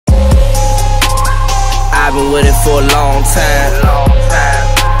I've been with it for a long time.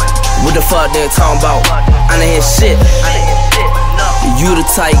 What the fuck they talking about? I done hear shit. You the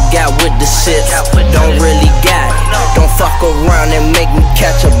type got with the shit, don't really got it. Don't fuck around and make me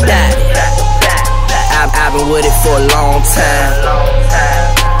catch a body. I've been with it for a long time.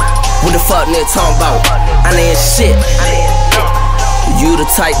 What the fuck they talking about? I done hear shit. You the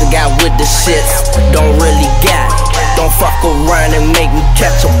type that got with the shit, don't really got it. Don't fuck around and make me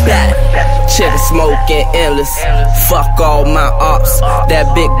catch a bat. Chicken smoking endless, fuck all my ops.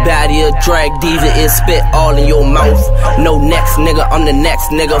 That big body of drag diva is spit all in your mouth. No next nigga, I'm the next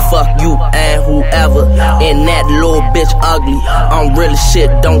nigga. Fuck you and whoever. And that little bitch ugly, I'm real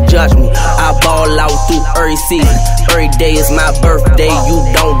shit, don't judge me. I ball out through every season. Every day is my birthday, you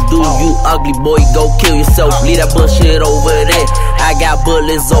don't do, you ugly boy, go kill yourself. Leave that bullshit over there. I got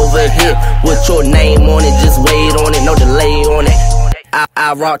bullets over here with your name on it, just wait on it, no delay on it.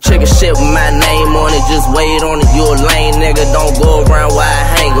 I rock chicken shit with my name on it, just wait on it. You a lame nigga, don't go around where I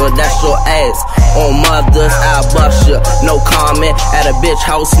hang her, that's your ass. On mothers, I'll bust ya, no comment. At a bitch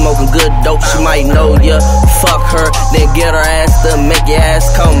house smoking good dope, she might know ya. Fuck her, then get her ass to make your ass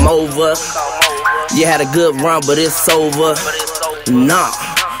come over. You had a good run, but it's over. Nah,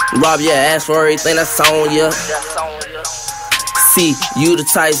 rob your ass for everything that's on ya. See, you the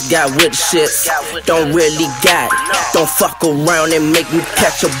type got with the shit, don't really got it. Don't fuck around and make me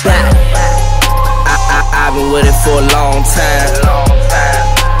catch a body. I've been with it for a long time.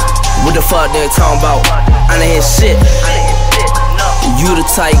 What the fuck they talking about? I done hear shit. You the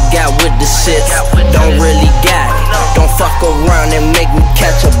type got with the shit, don't really got it. Don't fuck around and make me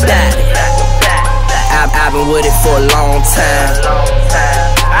catch a body. I've been with it for a long time.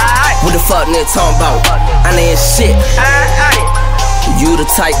 What the fuck they talking about? I done hear shit. You the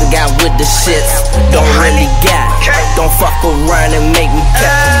type that got with the shit, don't really got it. Don't fuck around and make me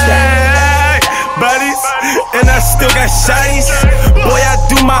catch a body. Buddies, and I still got shotties. Boy, I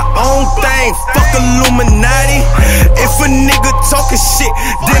do my own thing, fuck Illuminati. If a nigga talking shit,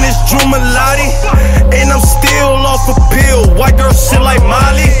 then it's Drew Malati. And I'm still off a pill, white girl shit like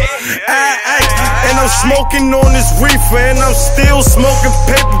Molly. And I'm smoking on this reefer, and I'm still smoking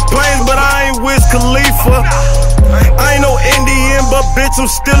paper planes, but I ain't Wiz Khalifa. I ain't no Indian, but bitch, I'm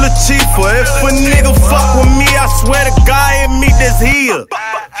still a chiefer. If a nigga fuck with me, I swear to God, it me that's here.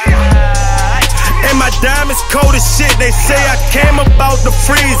 And my diamonds cold as shit, they say I came about the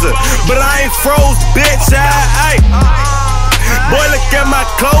freezer, but I ain't froze, bitch, Boy, look at my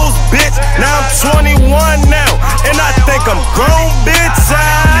clothes, bitch, now I'm 21 now, and I think I'm grown, bitch,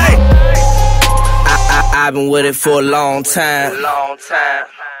 I've been with it for a long time.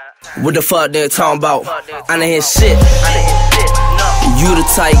 What the fuck they talking about? I done hear shit. You the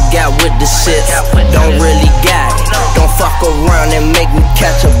type got with the shit, don't really got it. Don't fuck around and make me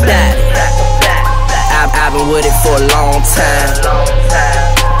catch a body. I've been with it for a long time.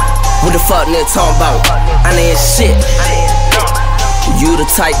 What the fuck they talking about? I done hear shit. You the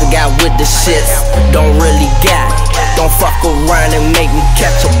type that got with the shit, don't really got it. Don't fuck around and make me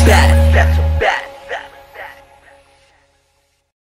catch a body.